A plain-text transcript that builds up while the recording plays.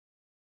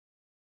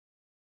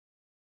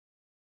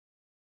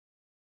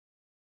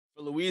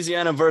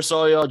Louisiana versus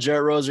all y'all.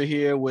 Jarrett Roser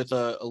here with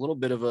a little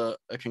bit of a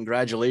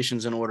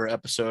congratulations in order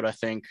episode, I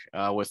think,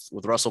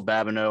 with Russell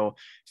Babineaux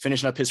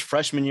finishing up his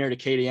freshman year at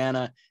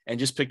Acadiana and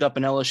just picked up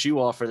an LSU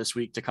offer this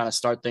week to kind of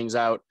start things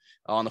out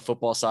on the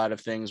football side of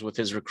things with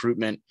his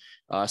recruitment.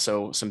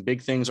 So some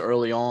big things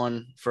early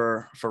on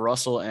for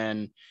Russell,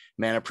 and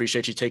man, I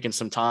appreciate you taking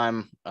some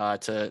time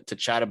to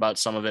chat about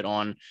some of it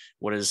on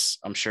what is,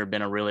 I'm sure,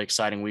 been a really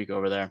exciting week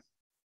over there.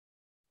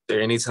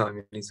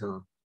 Anytime.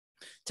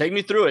 Take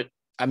me through it.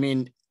 I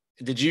mean,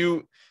 did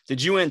you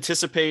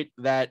anticipate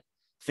that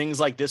things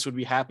like this would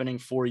be happening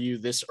for you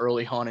this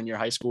early on in your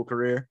high school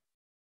career?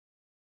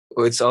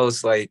 Well, it's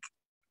always like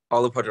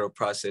all a part of the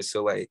process.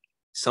 So like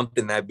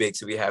something that big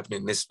to be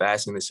happening this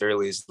fast and this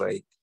early is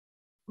like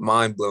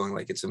mind blowing.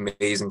 Like it's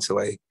amazing to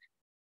like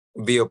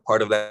be a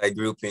part of that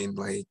group and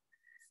like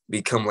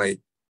become like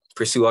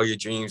pursue all your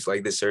dreams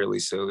like this early.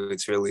 So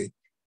it's really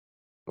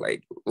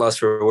like lost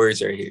for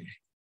words right here.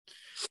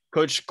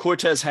 Coach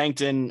Cortez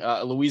Hankton,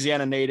 a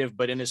Louisiana native,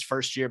 but in his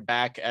first year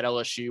back at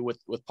LSU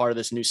with part of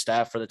this new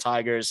staff for the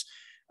Tigers,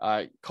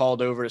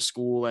 called over to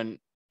school and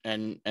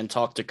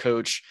talked to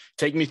Coach.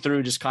 Take me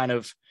through just kind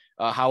of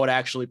how it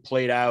actually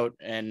played out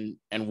and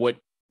what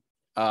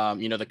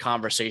the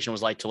conversation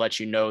was like to let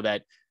you know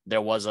that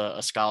there was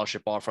a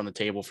scholarship offer on the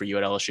table for you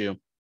at LSU.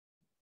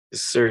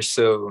 Yes, sir.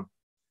 So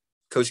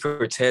Coach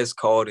Cortez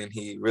called and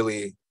he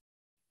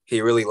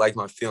really liked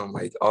my film.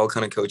 Like all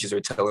kind of coaches were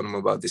telling him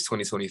about this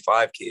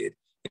 2025 kid.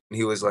 And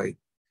he was like,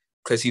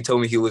 because he told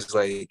me he was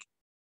like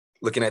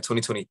looking at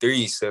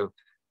 2023. So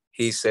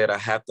he said, I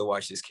have to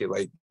watch this kid,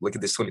 like look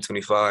at this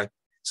 2025.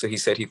 So he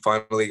said he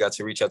finally got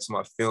to reach out to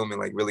my film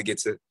and like really get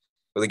to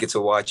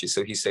watch it.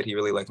 So he said he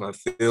really liked my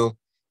film.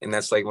 And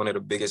that's like one of the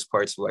biggest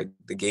parts of like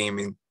the game.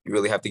 And you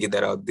really have to get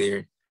that out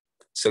there.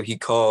 So he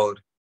called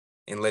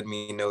and let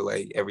me know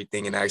like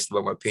everything and asked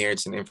about my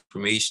parents and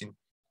information.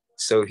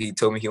 So he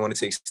told me he wanted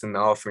to extend the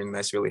offer, and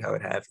that's really how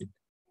it happened.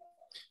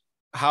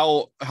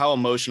 How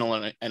emotional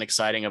and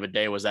exciting of a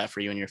day was that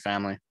for you and your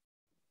family?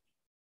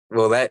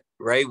 Well, that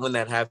right when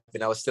that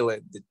happened, I was still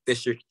at the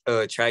district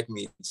track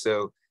meet.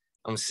 So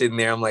I'm sitting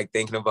there, I'm like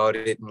thinking about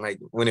it, and like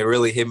when it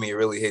really hit me, it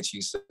really hits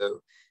you. So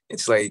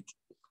it's like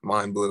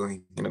mind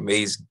blowing and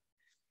amazing.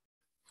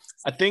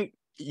 I think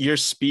your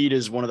speed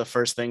is one of the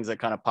first things that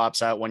kind of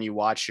pops out when you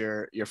watch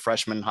your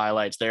freshman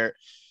highlights there.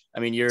 I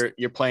mean, you're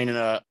playing in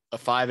a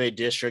 5A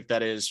district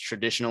that is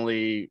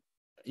traditionally,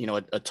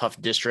 a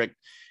tough district,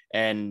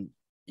 and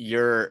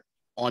you're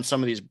on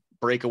some of these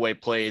breakaway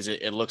plays.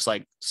 It looks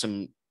like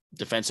some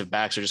defensive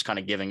backs are just kind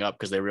of giving up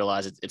because they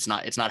realize it's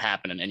not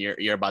happening, and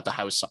you're about to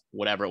house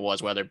whatever it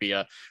was, whether it be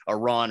a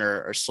run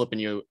or slipping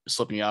you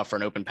out for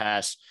an open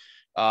pass.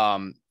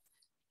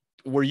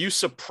 Were you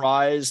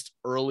surprised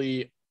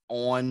early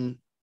on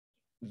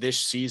this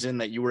season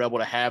that you were able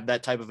to have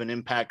that type of an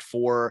impact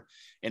for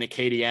an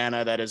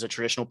Acadiana that is a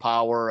traditional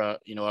power,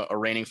 a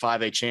reigning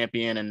 5A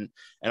champion and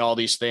all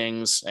these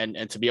things,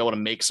 and to be able to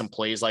make some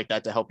plays like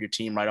that to help your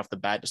team right off the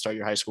bat to start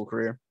your high school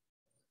career?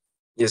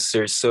 Yes,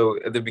 sir. So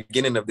at the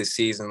beginning of the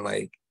season,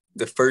 like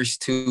the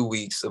first 2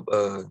 weeks of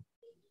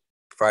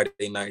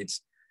Friday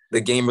nights,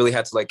 the game really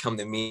had to like come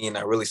to me, and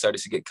I really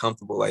started to get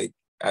comfortable like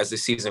as the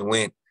season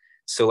went.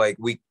 So like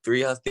week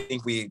 3, I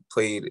think we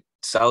played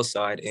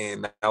Southside,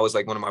 and that was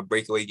like one of my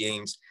breakaway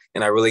games,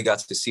 and I really got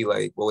to see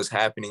like what was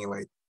happening and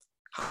like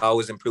how I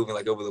was improving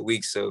like over the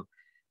weeks. So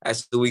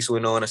as the weeks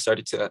went on, I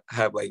started to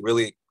have like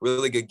really,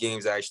 really good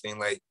games actually.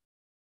 And like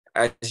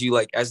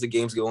as the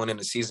games go on and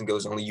the season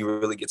goes on, you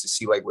really get to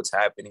see like what's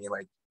happening and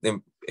like the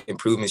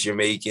improvements you're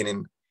making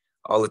and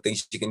all the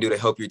things you can do to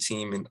help your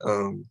team.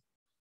 And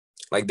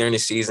like during the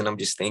season, I'm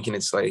just thinking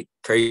it's like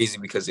crazy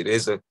because it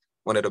is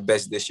one of the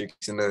best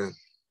districts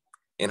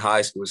in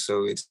high school.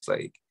 So it's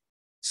like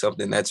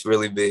something that's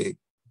really big.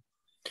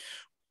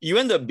 You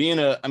end up being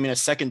a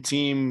second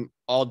team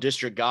all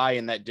district guy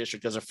in that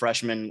district as a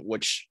freshman,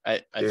 which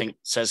I think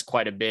says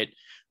quite a bit.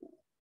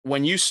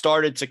 When you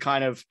started to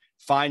kind of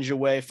find your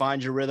way,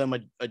 find your rhythm,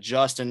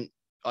 adjust to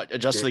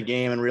the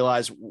game and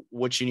realize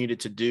what you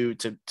needed to do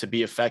to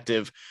be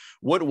effective,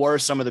 what were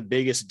some of the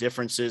biggest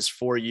differences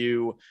for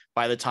you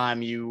by the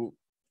time you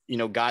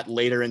got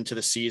later into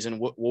the season?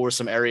 What were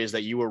some areas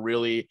that you were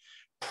really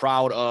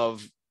proud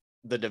of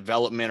the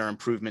development or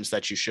improvements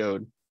that you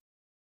showed?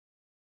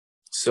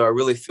 So I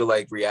really feel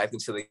like reacting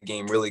to the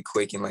game really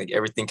quick and like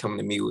everything coming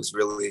to me was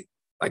really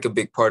like a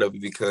big part of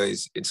it,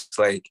 because it's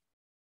like,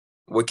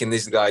 what can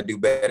this guy do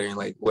better? And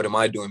like, what am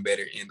I doing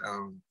better?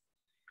 And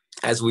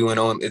as we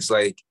went on, it's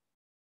like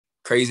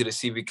crazy to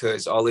see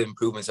because all the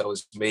improvements I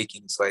was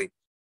making, it's like,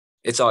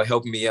 it's all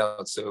helping me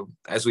out. So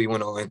as we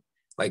went on,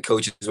 like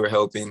coaches were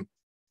helping,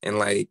 and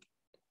like,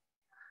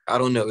 I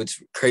don't know, it's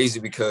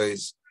crazy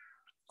because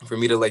for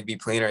me to like be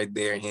playing right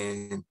there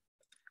and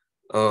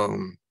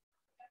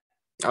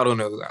I don't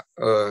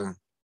know,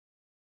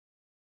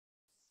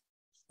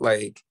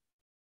 like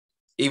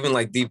even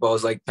like deep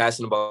balls, like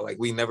passing the ball, like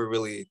we never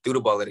really threw the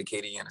ball at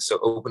Acadiana. So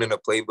opening a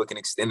playbook and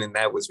extending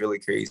that was really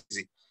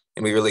crazy.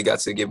 And we really got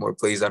to get more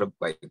plays out of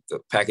like the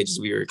packages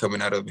we were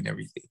coming out of and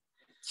everything.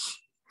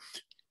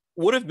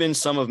 would have been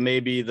some of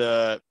maybe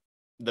the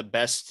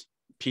best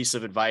piece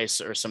of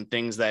advice or some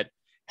things that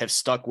have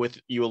stuck with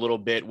you a little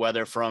bit,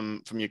 whether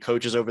from your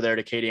coaches over there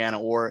at Acadiana,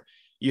 or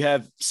you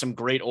have some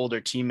great older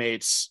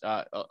teammates,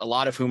 a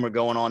lot of whom are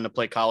going on to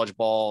play college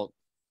ball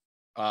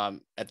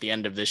at the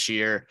end of this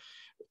year,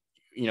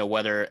 you know,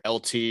 whether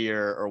LT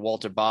or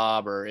Walter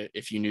Bob, or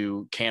if you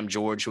knew Cam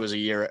George, who was a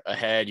year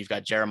ahead, you've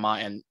got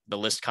Jeremiah, and the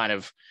list kind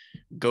of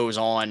goes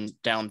on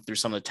down through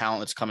some of the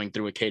talent that's coming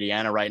through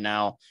Acadiana right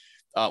now.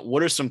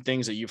 What are some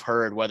things that you've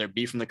heard, whether it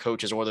be from the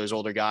coaches or those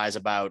older guys,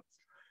 about,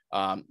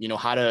 you know,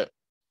 how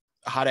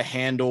to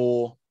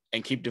handle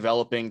and keep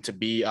developing to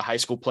be a high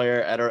school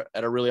player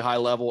at a really high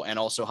level, and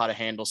also how to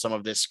handle some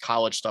of this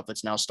college stuff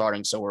that's now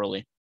starting so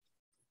early?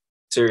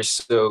 Sure.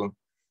 So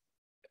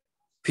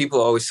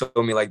people always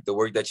told me, like, the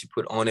work that you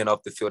put on and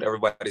off the field,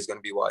 everybody's going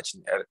to be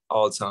watching at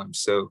all times.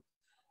 So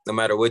no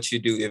matter what you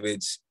do, if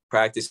it's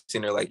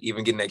practicing or like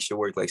even getting extra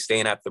work, like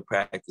staying after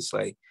practice,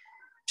 like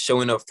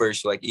showing up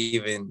first, like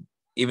even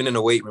in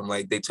the weight room,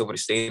 like they told me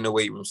to stay in the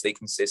weight room, stay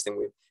consistent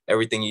with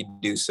everything you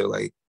do. So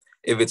like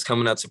if it's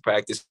coming out to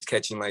practice,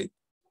 catching like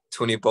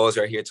 20 balls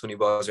right here, 20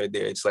 balls right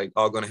there, it's like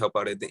all going to help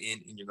out at the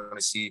end, and you're going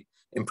to see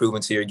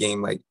improvement to your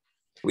game like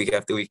week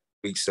after week.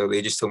 So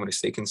they just told me to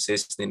stay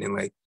consistent and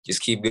like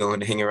just keep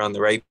going, hang around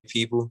the right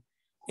people,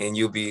 and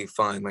you'll be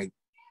fine. Like,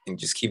 and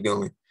just keep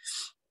going.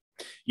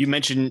 You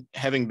mentioned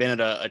having been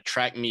at a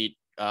track meet,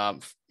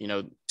 you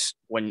know,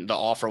 when the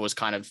offer was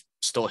kind of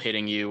still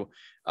hitting you.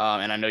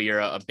 And I know you're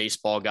a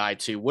baseball guy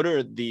too. What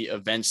are the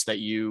events that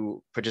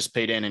you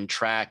participate in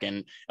track?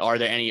 And are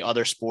there any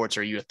other sports?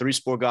 Are you a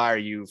 3-sport guy? Are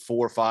you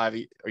 4 or 5?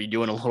 Are you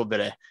doing a little bit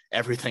of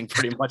everything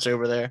pretty much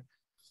over there?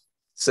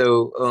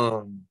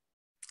 So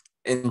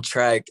in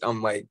track,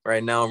 I'm like,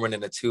 right now I'm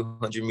running a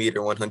 200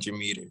 meter, 100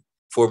 meter,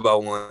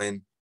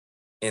 4x1.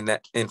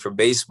 And for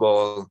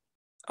baseball,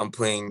 I'm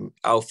playing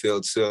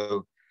outfield.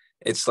 So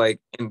it's like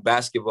in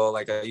basketball,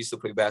 like I used to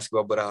play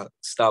basketball, but I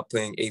stopped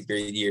playing 8th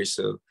grade year.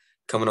 So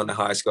coming on to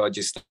high school, I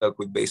just stuck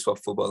with baseball,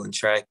 football, and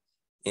track,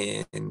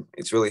 and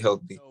it's really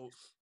helped me. So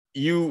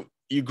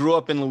you grew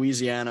up in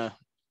Louisiana,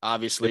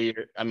 obviously.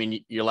 I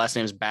mean, your last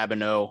name is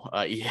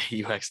Babineaux.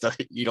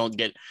 You don't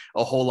get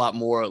a whole lot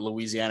more at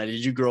Louisiana.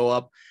 Did you grow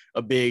up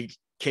a big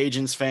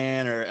Cajuns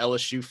fan or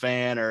LSU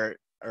fan, or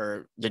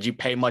did you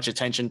pay much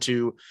attention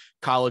to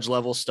college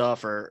level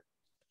stuff, or,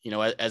 you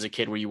know, as a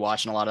kid, were you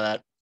watching a lot of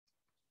that?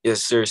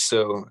 Yes, sir.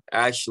 So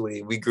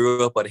actually, we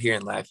grew up out here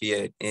in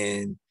Lafayette,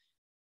 and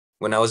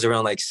when I was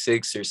around like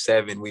 6 or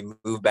 7, we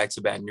moved back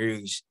to Baton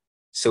Rouge.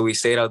 So we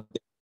stayed out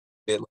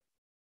there.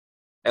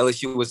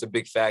 LSU was a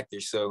big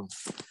factor. So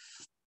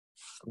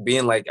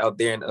being like out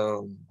there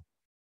and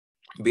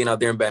being out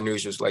there in Baton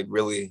Rouge was like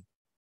really.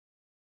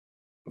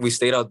 We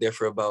stayed out there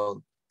for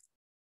about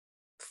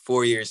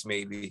 4 years,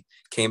 maybe.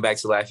 Came back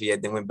to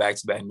Lafayette, then went back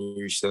to Baton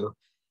Rouge. So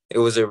it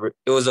was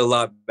a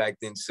lot back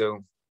then.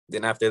 So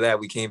then after that,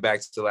 we came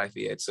back to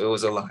Lafayette. So it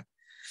was a lot.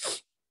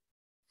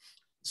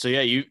 So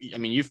yeah,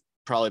 you've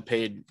probably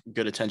paid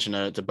good attention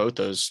to both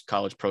those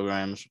college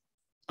programs.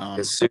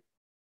 Yes, sir.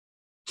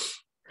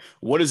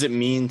 What does it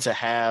mean to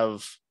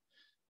have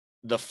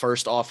the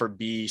first offer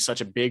be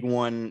such a big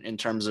one in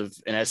terms of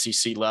an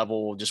SEC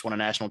level, just won a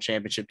national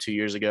championship 2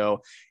 years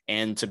ago,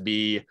 and to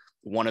be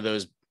one of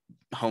those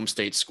home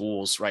state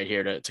schools right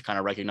here to kind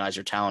of recognize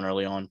your talent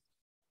early on?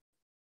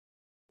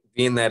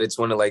 Being that it's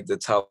one of like the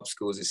top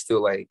schools, it's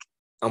still like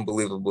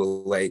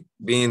unbelievable. Like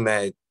being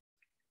that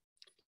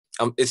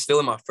it's still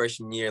in my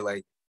freshman year,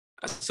 like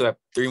I still have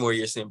 3 more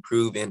years to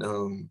improve,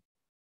 and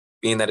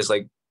being that it's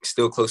like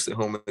still close to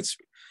home,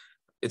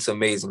 it's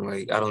amazing.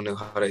 Like I don't know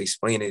how to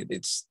explain it.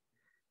 It's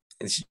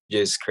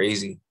just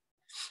crazy.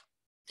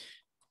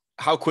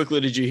 How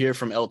quickly did you hear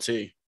from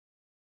LT?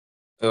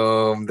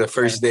 The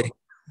first day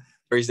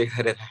that it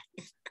happened.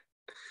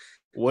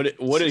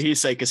 What did he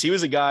say? Because he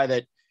was a guy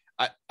that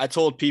I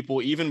told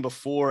people even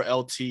before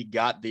LT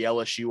got the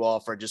LSU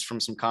offer, just from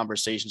some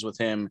conversations with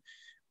him,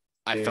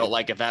 I felt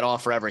like if that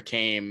offer ever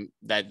came,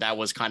 that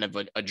was kind of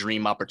a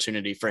dream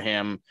opportunity for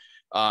him.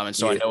 And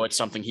so I know it's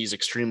something he's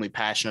extremely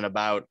passionate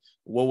about.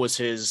 What was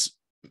his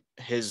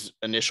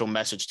initial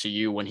message to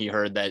you when he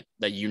heard that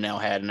you now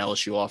had an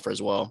LSU offer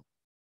as well?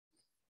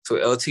 So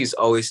LT's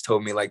always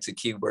told me like to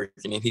keep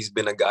working, and he's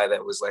been a guy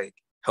that was like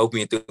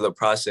helping me through the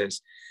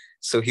process.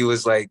 So he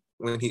was like,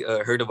 when he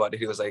heard about it,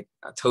 he was like,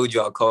 I told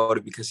you I'll call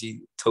it, because he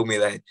told me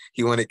that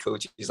he wanted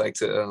coaches like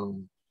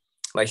to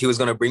like he was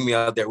gonna bring me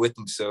out there with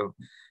him. So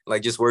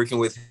like just working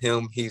with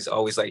him, he's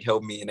always like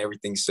helped me and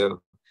everything.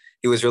 So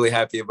he was really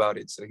happy about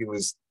it. So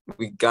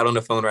we got on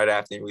the phone right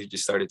after, and we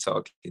just started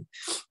talking.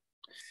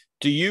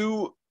 Do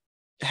you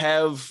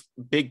have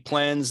big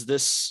plans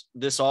this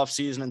off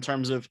season in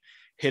terms of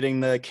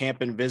hitting the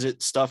camp and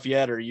visit stuff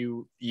yet? Or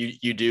you're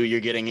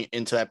getting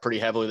into that pretty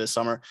heavily this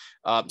summer?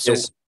 So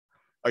yes.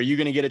 Are you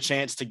going to get a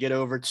chance to get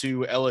over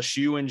to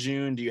LSU in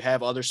June? Do you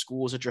have other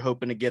schools that you're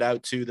hoping to get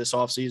out to this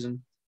off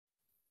season?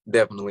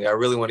 Definitely. I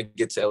really want to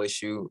get to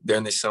LSU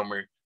during the summer.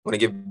 I want to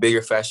get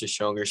bigger, faster,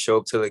 stronger, show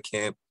up to the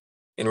camp,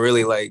 and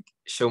really like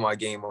show my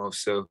game off.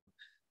 So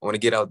want to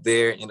get out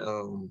there,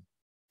 and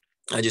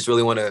I just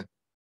really want to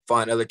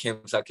find other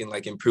camps I can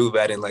like improve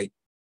at and like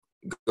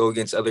go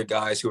against other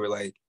guys who are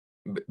like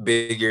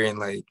bigger and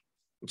like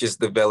just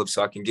develop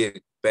so I can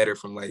get better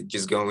from like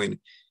just going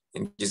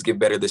and just get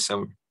better this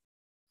summer.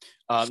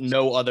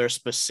 No other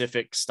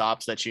specific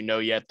stops that you know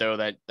yet, though,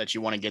 that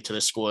you want to get to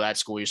this school or that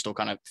school. You're still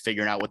kind of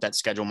figuring out what that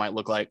schedule might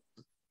look like.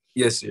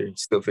 Yes, sir.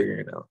 Still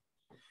figuring it out.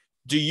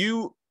 Do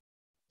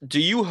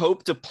you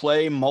hope to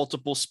play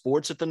multiple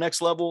sports at the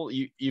next level?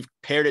 You've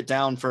pared it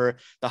down for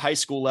the high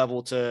school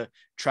level to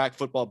track,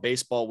 football,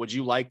 baseball. Would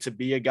you like to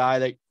be a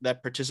guy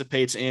that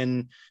participates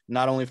in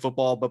not only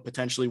football, but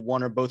potentially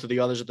one or both of the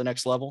others at the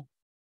next level?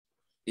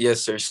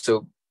 Yes, sir.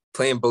 So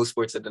playing both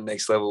sports at the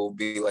next level will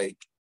be like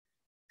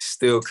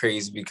still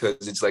crazy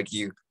because it's like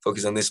you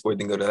focus on this sport,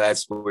 then go to that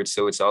sport.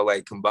 So it's all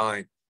like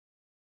combined.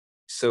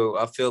 So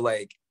I feel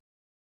like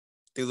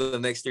through the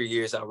next 3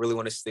 years, I really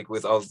want to stick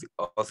with all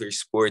three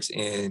sports.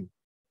 And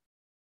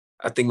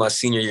I think my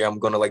senior year, I'm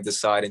going to like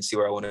decide and see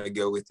where I want to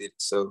go with it.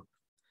 So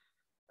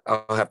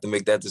I'll have to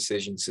make that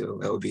decision. So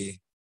that would be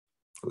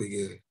really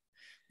good.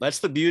 That's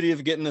the beauty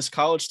of getting this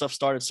college stuff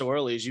started so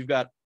early is you've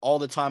got all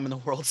the time in the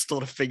world still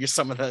to figure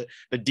some of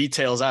the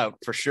details out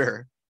for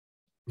sure.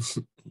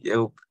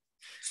 Yep.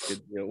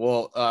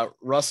 Well,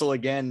 Russell,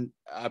 again,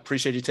 I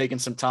appreciate you taking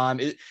some time.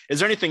 Is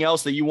there anything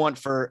else that you want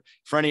for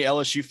any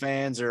LSU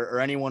fans or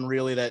anyone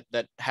really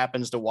that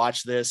happens to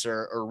watch this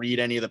or read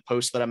any of the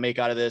posts that I make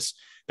out of this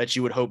that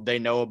you would hope they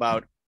know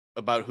about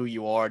who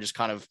you are, just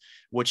kind of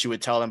what you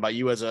would tell them about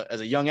you as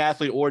a young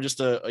athlete or just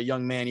a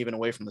young man, even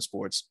away from the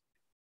sports?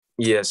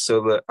 Yeah.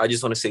 So I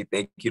just want to say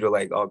thank you to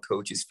like all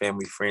coaches,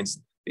 family,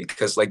 friends,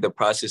 because like the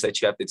process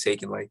that you have to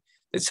take and like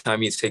the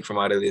time you take from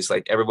out of this,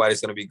 like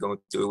everybody's going to be going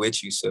through it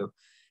with you. So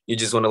you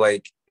just want to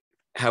like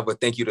have a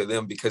thank you to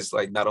them because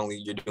like not only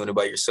you're doing it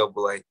by yourself,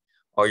 but like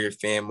all your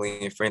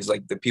family and friends,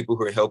 like the people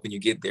who are helping you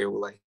get there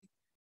will like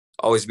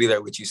always be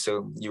there with you.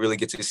 So you really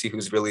get to see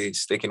who's really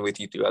sticking with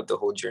you throughout the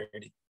whole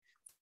journey.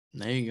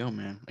 There you go,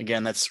 man.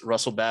 Again, that's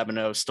Russell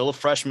Babineaux, still a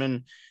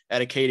freshman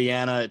at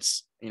Acadiana.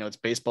 It's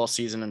baseball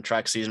season and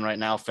track season right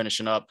now,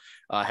 finishing up.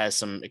 Has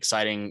some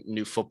exciting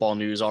new football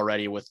news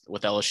already with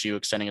LSU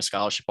extending a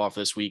scholarship offer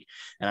this week.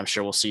 And I'm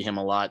sure we'll see him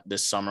a lot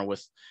this summer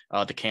with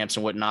the camps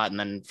and whatnot. And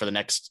then for the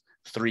next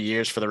 3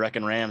 years for the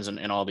Wrecking Rams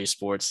and all these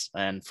sports,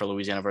 and for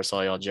Louisiana versus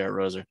all y'all, Jarrett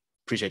Roser.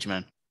 Appreciate you,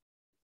 man.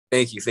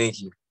 Thank you.